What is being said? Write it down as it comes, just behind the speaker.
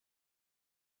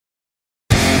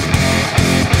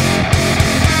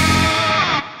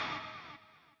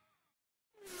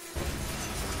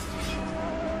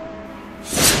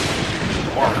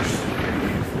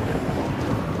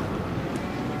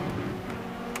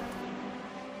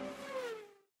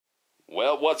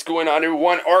Well, what's going on,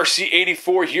 everyone?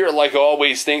 RC84 here, like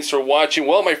always. Thanks for watching.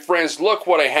 Well, my friends, look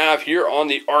what I have here on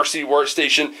the RC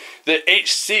workstation. The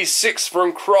HC6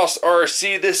 from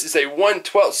CrossRC. This is a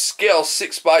 1/12 scale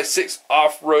 6x6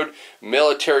 off-road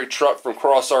military truck from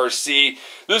CrossRC.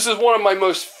 This is one of my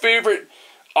most favorite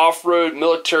off-road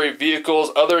military vehicles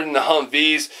other than the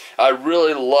Humvees. I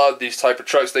really love these type of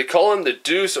trucks. They call them the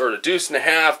Deuce or the Deuce and a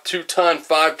half, 2-ton,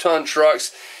 5-ton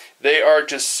trucks. They are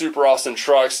just super awesome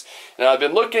trucks. And I've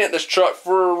been looking at this truck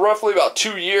for roughly about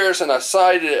 2 years, and I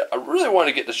decided I really want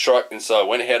to get this truck, and so I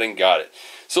went ahead and got it.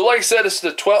 So like I said, it's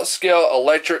the 12th scale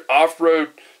electric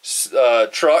off-road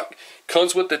truck.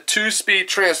 Comes with the 2-speed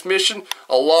transmission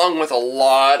along with a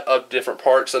lot of different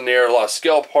parts in there, a lot of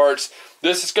scale parts.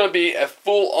 This is going to be a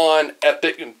full-on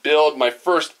epic build, my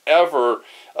first ever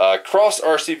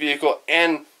CrossRC vehicle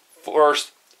and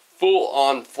first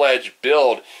full-on fledged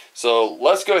build. So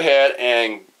let's go ahead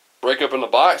and break open the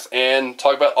box and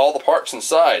talk about all the parts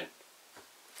inside.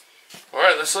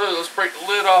 Alright, let's break the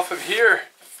lid off of here.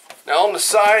 Now on the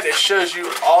side it shows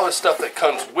you all the stuff that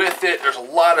comes with it. There's a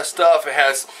lot of stuff. It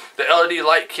has the LED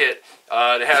light kit.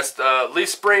 It has the leaf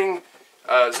spring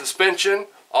suspension,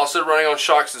 also running on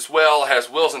shocks as well. It has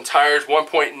wheels and tires,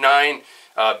 1.9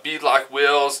 beadlock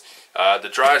wheels. The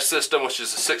drive system, which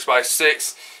is a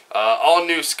 6x6. All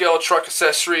new scale truck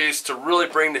accessories to really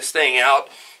bring this thing out.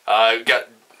 We've got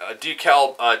a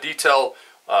detail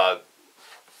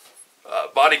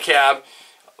body cab,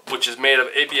 which is made of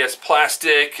ABS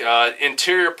plastic.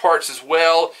 Interior parts as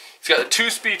well. It's got a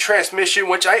 2-speed transmission,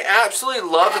 which I absolutely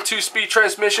love the 2-speed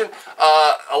transmission.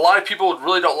 A lot of people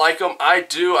really don't like them. I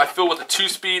do. I feel with the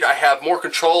 2-speed I have more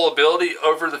controllability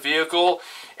over the vehicle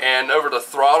and over the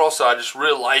throttle, so I just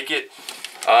really like it.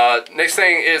 Next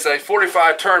thing is a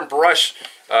 45-turn brush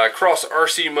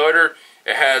CrossRC motor.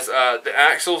 It has the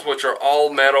axles, which are all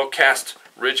metal cast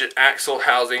rigid axle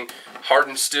housing,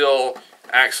 hardened steel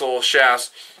axle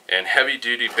shafts, and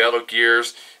heavy-duty bevel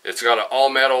gears. It's got an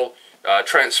all-metal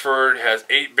transferred, has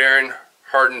 8 bearing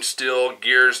hardened steel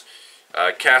gears,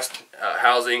 cast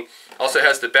housing. Also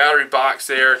has the battery box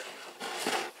there,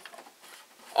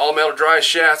 all metal drive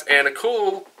shafts, and a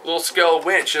cool little scale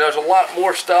winch. And there's a lot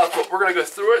more stuff, but we're going to go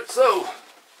through it. So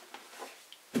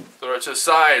throw it to the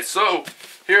side. So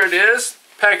here it is,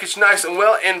 packaged nice and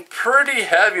well, and pretty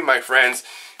heavy, my friends.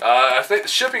 I think the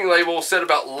shipping label said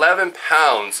about 11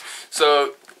 pounds.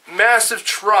 So massive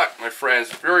truck, my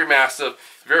friends, very massive,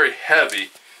 very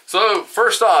heavy. So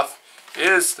first off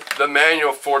is the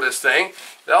manual for this thing.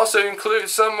 It also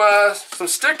includes some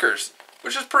stickers,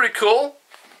 which is pretty cool.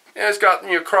 And it's got,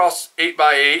 you know, Cross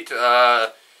 8x8,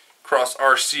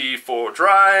 CrossRC 4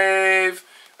 drive,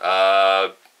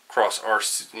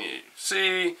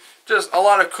 CrossRC, just a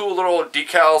lot of cool little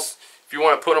decals if you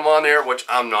want to put them on there, which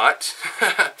I'm not.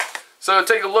 So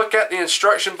take a look at the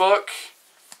instruction book.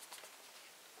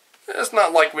 It's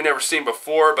not like we never seen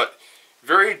before, but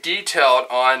very detailed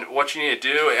on what you need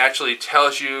to do. It actually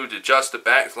tells you to adjust the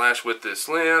backslash with the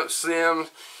sims.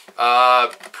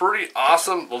 Pretty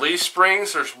awesome. The leaf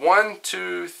springs, there's 1,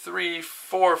 2, 3,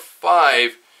 4,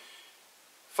 5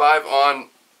 on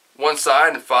one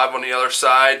side and 5 on the other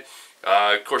side.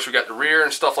 Of course we got the rear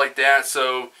and stuff like that,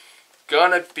 so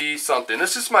gonna be something.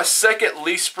 This is my second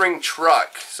leaf spring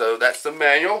truck, so that's the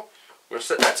manual. We're gonna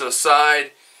set that to the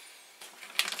side.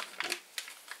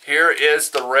 Here is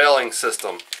the railing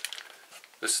system.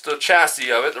 This is the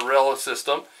chassis of it, the railing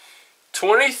system.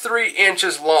 23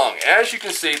 inches long. As you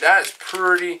can see, that is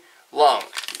pretty long.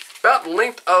 About the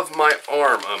length of my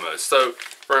arm almost. So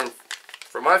from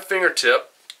my fingertip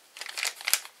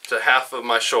to half of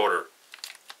my shoulder.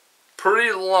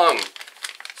 Pretty long.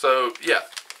 So yeah.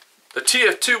 The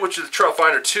TF2, which is the Trail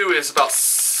Finder 2, is about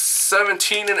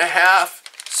 17 and a half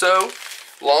so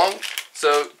long.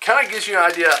 So kind of gives you an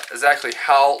idea exactly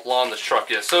how long this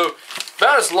truck is. So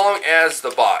about as long as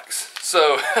the box.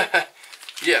 So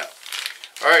yeah.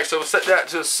 Alright, so we'll set that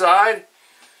to the side.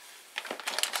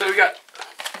 So we got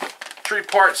 3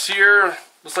 parts here.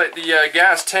 Looks like the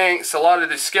gas tanks, a lot of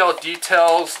the scale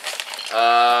details.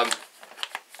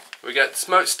 We got the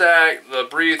smokestack, the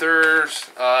breathers,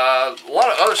 a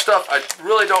lot of other stuff I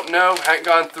really don't know. Haven't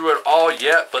gone through it all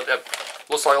yet, but that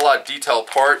looks like a lot of detailed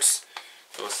parts.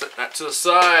 So we'll set that to the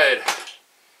side.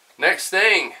 Next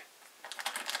thing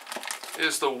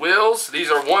is the wheels.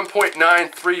 These are 1.9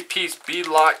 3-piece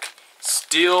beadlock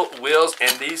steel wheels,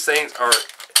 and these things are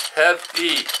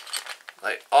heavy,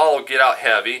 like all get out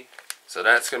heavy. So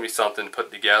that's gonna be something to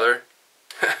put together.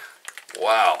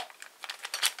 Wow.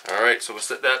 Alright, so we'll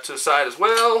set that to the side as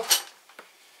well.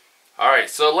 Alright,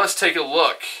 so let's take a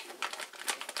look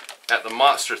at the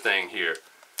monster thing here.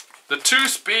 The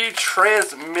 2-speed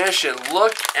transmission.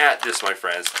 Look at this, my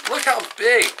friends. Look how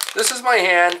big. This is my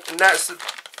hand, and that's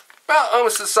about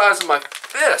almost the size of my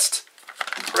fist.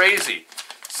 Crazy.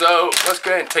 So let's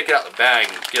go ahead and take it out of the bag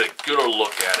and get a good old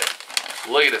look at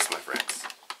it. Look at this, my friends.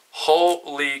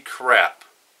 Holy crap.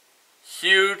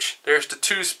 Huge. There's the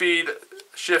 2-speed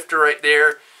shifter right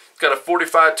there. It's got a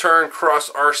 45 turn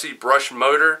CrossRC brush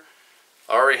motor.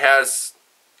 Already has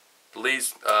the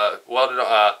leads welded,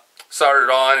 soldered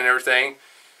on and everything.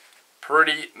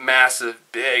 Pretty massive,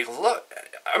 big. Look,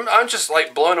 I'm just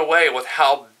like blown away with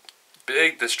how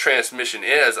big this transmission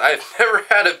is. I've never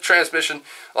had a transmission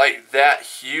like that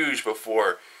huge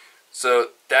before.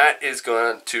 So that is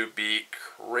going to be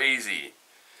crazy.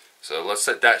 So let's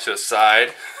set that to the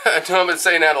side. I know I've been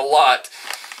saying that a lot,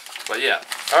 but yeah.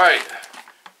 All right,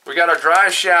 we got our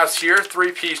drive shafts here,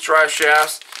 3-piece drive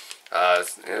shafts.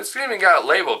 It's even got a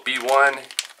label B1,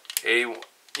 A,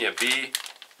 yeah, B,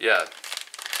 yeah.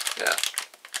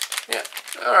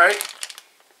 All right.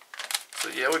 So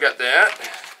yeah, we got that.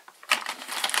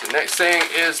 The next thing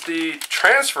is the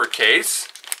transfer case.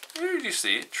 Here you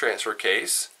see transfer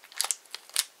case.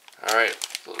 All right.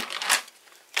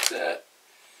 That.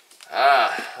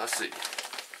 Let's see.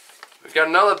 We've got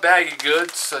another bag of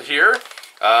goods here.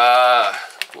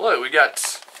 Look, we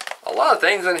got a lot of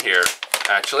things in here.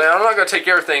 Actually, I'm not going to take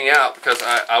everything out because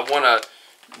I want to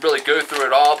really go through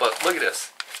it all. But look at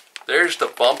this. There's the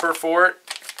bumper for it.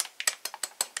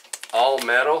 All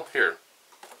metal. Here.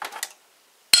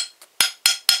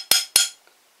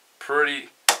 Pretty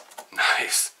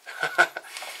nice.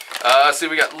 See,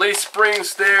 we got lace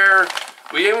springs there.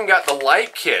 We even got the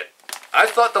light kit. I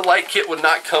thought the light kit would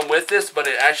not come with this, but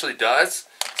it actually does.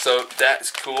 So that's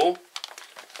cool.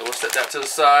 So we'll set that to the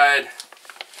side.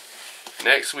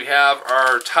 Next we have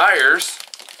our tires.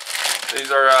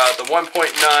 These are the 1.9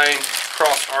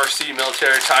 CrossRC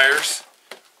military tires.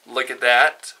 Look at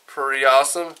that. Pretty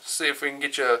awesome. See if we can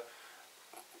get you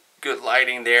good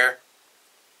lighting there.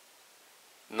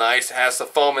 Nice. It has the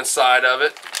foam inside of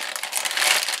it.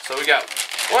 So we got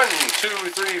 1, 2,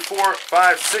 3, 4,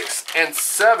 5, 6, and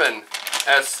 7.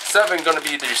 As 7 going to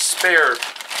be the spare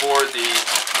for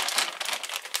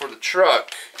the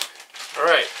truck. All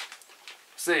right.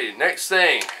 See, next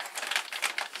thing.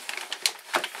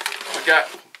 We got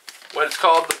what is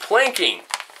called the planking.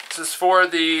 This is for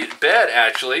the bed,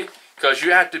 actually, because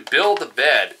you have to build the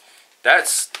bed.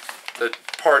 That's the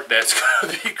part that's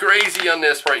going to be crazy on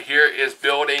this right here, is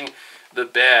building the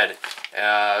bed.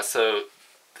 So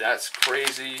that's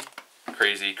crazy,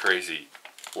 crazy, crazy.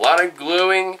 A lot of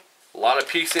gluing, a lot of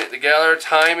piecing it together,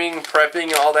 timing,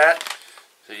 prepping, all that.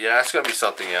 So yeah, that's going to be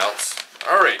something else.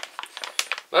 All right,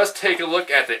 let's take a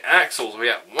look at the axles. We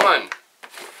got 1,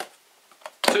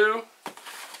 2,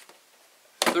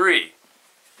 3.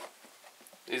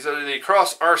 These are the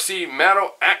CrossRC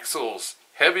metal axles.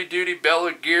 Heavy duty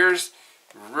belted gears.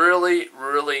 Really,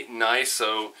 really nice.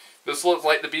 So this looks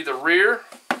like to be the rear.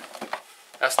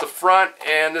 That's the front,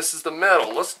 and this is the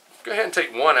middle. Let's go ahead and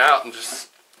take one out and just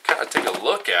kind of take a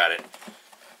look at it.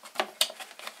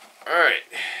 Alright.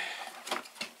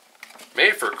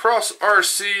 Made for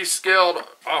CrossRC Scaled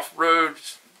Off-Road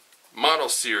Model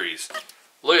Series.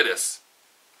 Look at this.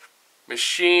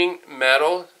 Machine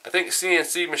metal. I think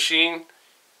CNC machine.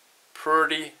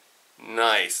 Pretty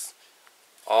nice.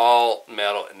 All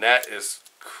metal. And that is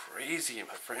crazy,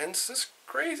 my friends. This is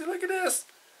crazy. Look at this.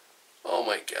 Oh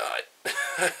my god.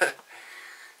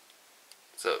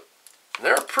 So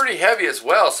they're pretty heavy as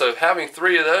well. So having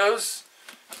 3 of those,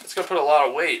 it's going to put a lot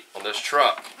of weight on this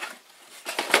truck.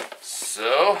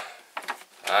 So,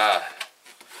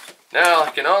 now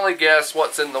I can only guess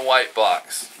what's in the white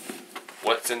box.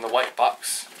 What's in the white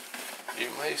box? You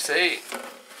may say.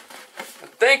 I'm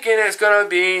thinking it's going to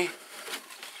be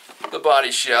the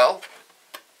body shell.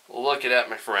 Look at that,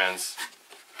 my friends.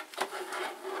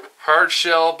 Hard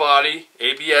shell body,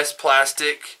 ABS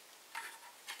plastic,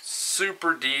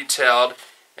 super detailed.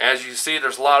 As you see,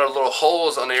 there's a lot of little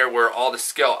holes on there where all the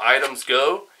scale items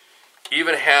go.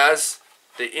 Even has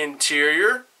the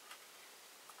interior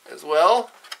as well.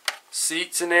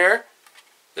 Seats in there.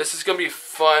 This is going to be a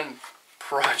fun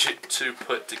project to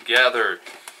put together.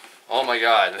 Oh my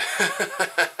god.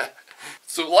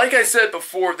 So like I said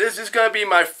before, this is going to be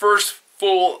my first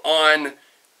full-on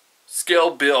scale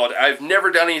build. I've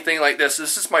never done anything like this.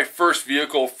 This is my first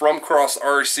vehicle from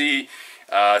CrossRC.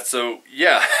 So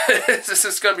yeah, this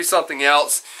is going to be something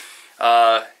else.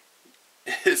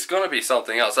 It's going to be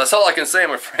something else. That's all I can say,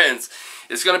 my friends.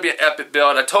 It's going to be an epic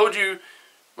build. I told you,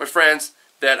 my friends,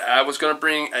 that I was going to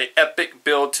bring an epic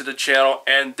build to the channel,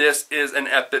 and this is an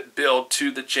epic build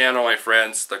to the channel, my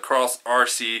friends. The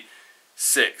CrossRC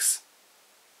 6.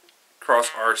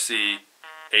 CrossRC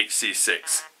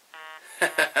HC6.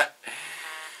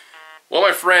 Well,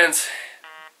 my friends,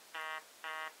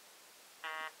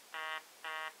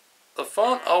 the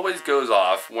phone always goes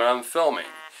off when I'm filming.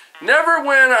 Never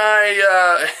when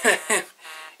I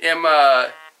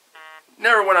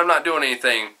never when I'm not doing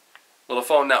anything will the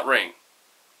phone not ring.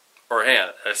 Or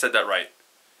hand, I said that right.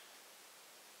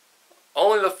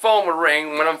 Only the phone will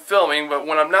ring when I'm filming, but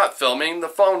when I'm not filming, the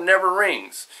phone never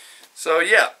rings. So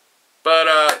yeah, but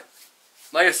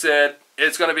like I said,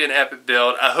 it's going to be an epic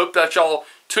build. I hope that y'all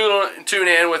tune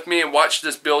in with me and watch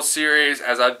this build series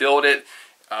as I build it.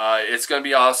 It's going to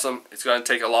be awesome. It's going to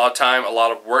take a lot of time, a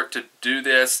lot of work to do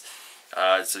this.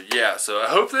 So yeah, so I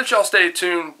hope that y'all stay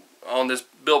tuned on this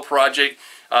build project.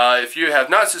 If you have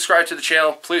not subscribed to the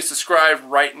channel, please subscribe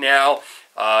right now.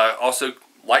 Also,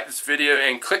 like this video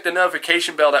and click the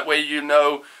notification bell. That way you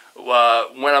know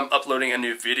when I'm uploading a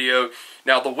new video.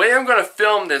 Now, the way I'm going to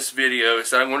film this video is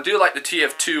that I'm going to do like the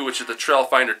TF2, which is the Trail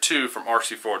Finder 2 from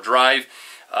RC4 Drive.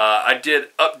 I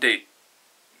did update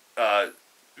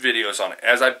videos on it.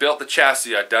 As I built the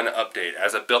chassis, I done an update.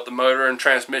 As I built the motor and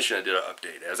transmission, I did an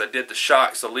update. As I did the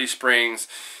shocks, the leaf springs,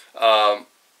 the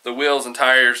wheels and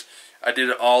tires, I did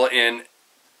it all in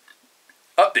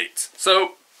updates.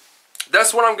 So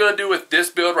that's what I'm going to do with this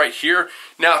build right here.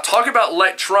 Now, talk about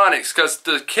electronics, because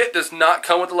the kit does not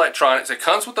come with electronics. It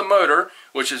comes with the motor,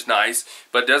 which is nice,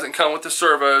 but it doesn't come with the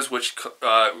servos, which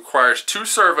requires 2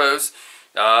 servos.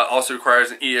 Also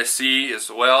requires an ESC as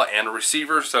well and a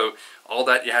receiver, so all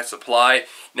that you have to supply.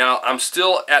 Now, I'm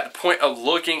still at the point of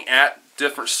looking at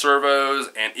different servos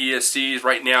and ESCs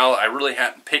right now. I really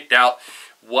haven't picked out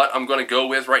what I'm going to go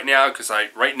with right now, because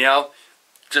right now,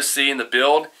 just seeing the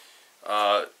build,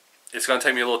 it's going to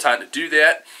take me a little time to do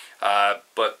that.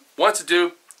 But once I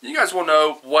do, you guys will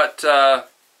know what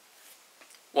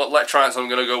electronics I'm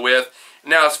going to go with.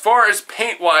 Now, as far as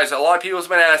paint-wise, a lot of people have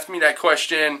been asking me that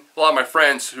question. A lot of my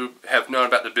friends who have known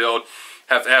about the build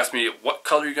have asked me, what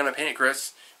color are you going to paint,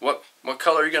 Chris? What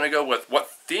color are you going to go with? What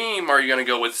theme are you going to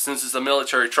go with? Since it's a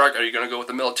military truck, are you going to go with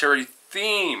the military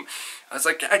theme? I was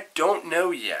like, I don't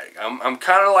know yet. I'm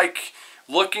kind of like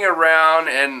looking around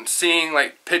and seeing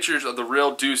like pictures of the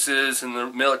real Deuces and the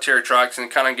military trucks and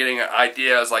kind of getting an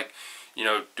idea as like, you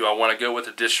know, do I want to go with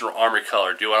additional army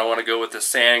color? Do I want to go with the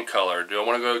sand color? Do I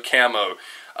want to go with camo?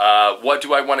 What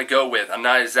do I want to go with? I'm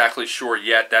not exactly sure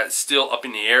yet. That's still up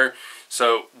in the air.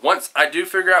 So once I do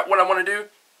figure out what I want to do,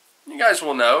 you guys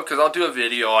will know, because I'll do a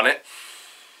video on it.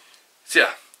 So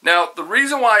yeah. Now, the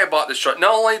reason why I bought this truck,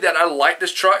 not only that I like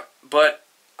this truck, but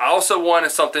I also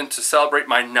wanted something to celebrate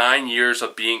my 9 years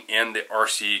of being in the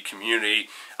RC community.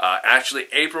 Actually,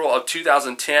 April of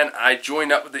 2010, I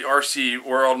joined up with the RC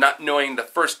world, not knowing the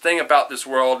first thing about this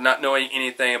world, not knowing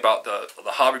anything about the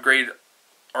hobby grade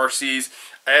RCs.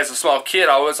 As a small kid,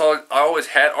 I always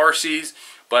had RCs,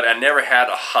 but I never had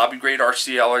a hobby grade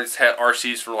RC. I always had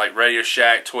RCs from like Radio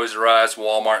Shack, Toys R Us,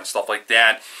 Walmart, and stuff like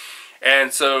that.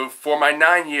 And so for my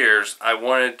 9 years, I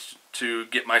wanted to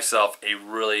get myself a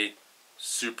really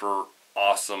super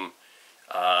awesome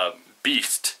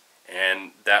beast,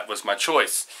 and that was my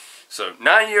choice. So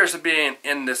 9 years of being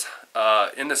in this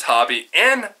hobby,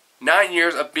 and 9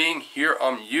 years of being here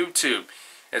on YouTube.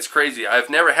 It's crazy.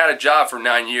 I've never had a job for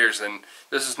 9 years, and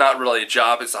this is not really a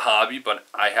job, it's a hobby, but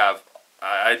I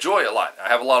enjoy it a lot. I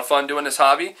have a lot of fun doing this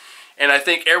hobby. And I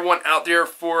thank everyone out there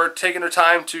for taking their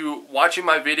time to watching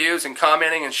my videos and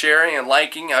commenting and sharing and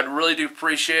liking. I really do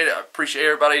appreciate it. I appreciate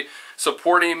everybody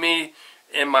supporting me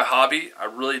in my hobby. I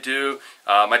really do.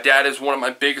 My dad is one of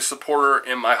my biggest supporter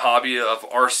in my hobby of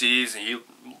RCs. And he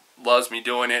loves me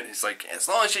doing it. He's like, as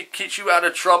long as it keeps you out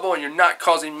of trouble and you're not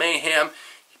causing mayhem,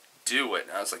 do it.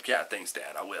 And I was like, yeah, thanks,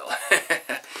 Dad, I will.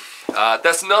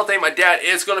 That's another thing. My dad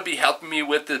is going to be helping me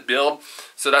with the build,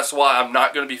 so that's why I'm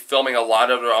not going to be filming a lot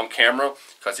of it on camera,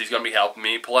 because he's going to be helping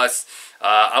me. Plus,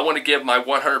 I want to give my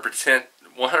 100%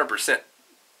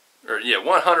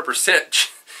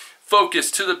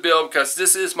 focus to the build, because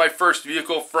this is my first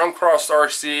vehicle from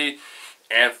CrossRC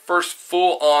and first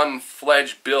full-on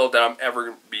fledged build that I'm ever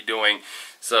going to be doing.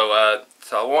 So I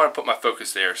want to put my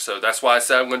focus there. So that's why I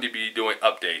said I'm going to be doing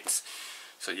updates.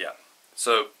 So yeah.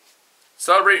 So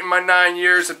celebrating my 9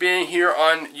 years of being here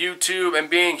on YouTube and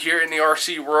being here in the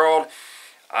RC world.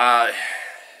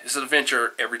 It's an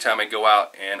adventure every time I go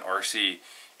out and RC,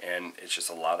 and it's just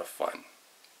a lot of fun.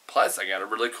 Plus, I got a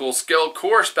really cool skilled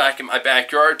course back in my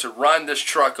backyard to run this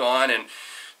truck on and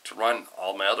to run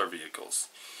all my other vehicles.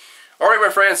 Alright, my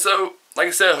friends, so like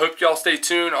I said, I hope y'all stay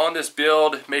tuned on this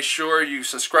build. Make sure you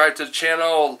subscribe to the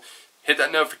channel, hit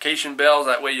that notification bell,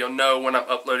 that way you'll know when I'm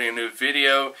uploading a new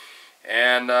video.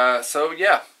 And so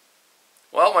yeah,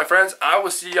 Well, my friends, I will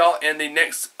see y'all in the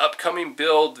next upcoming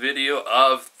build video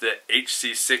of the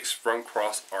HC6 from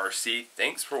CrossRC.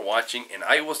 Thanks for watching, and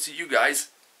I will see you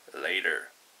guys later.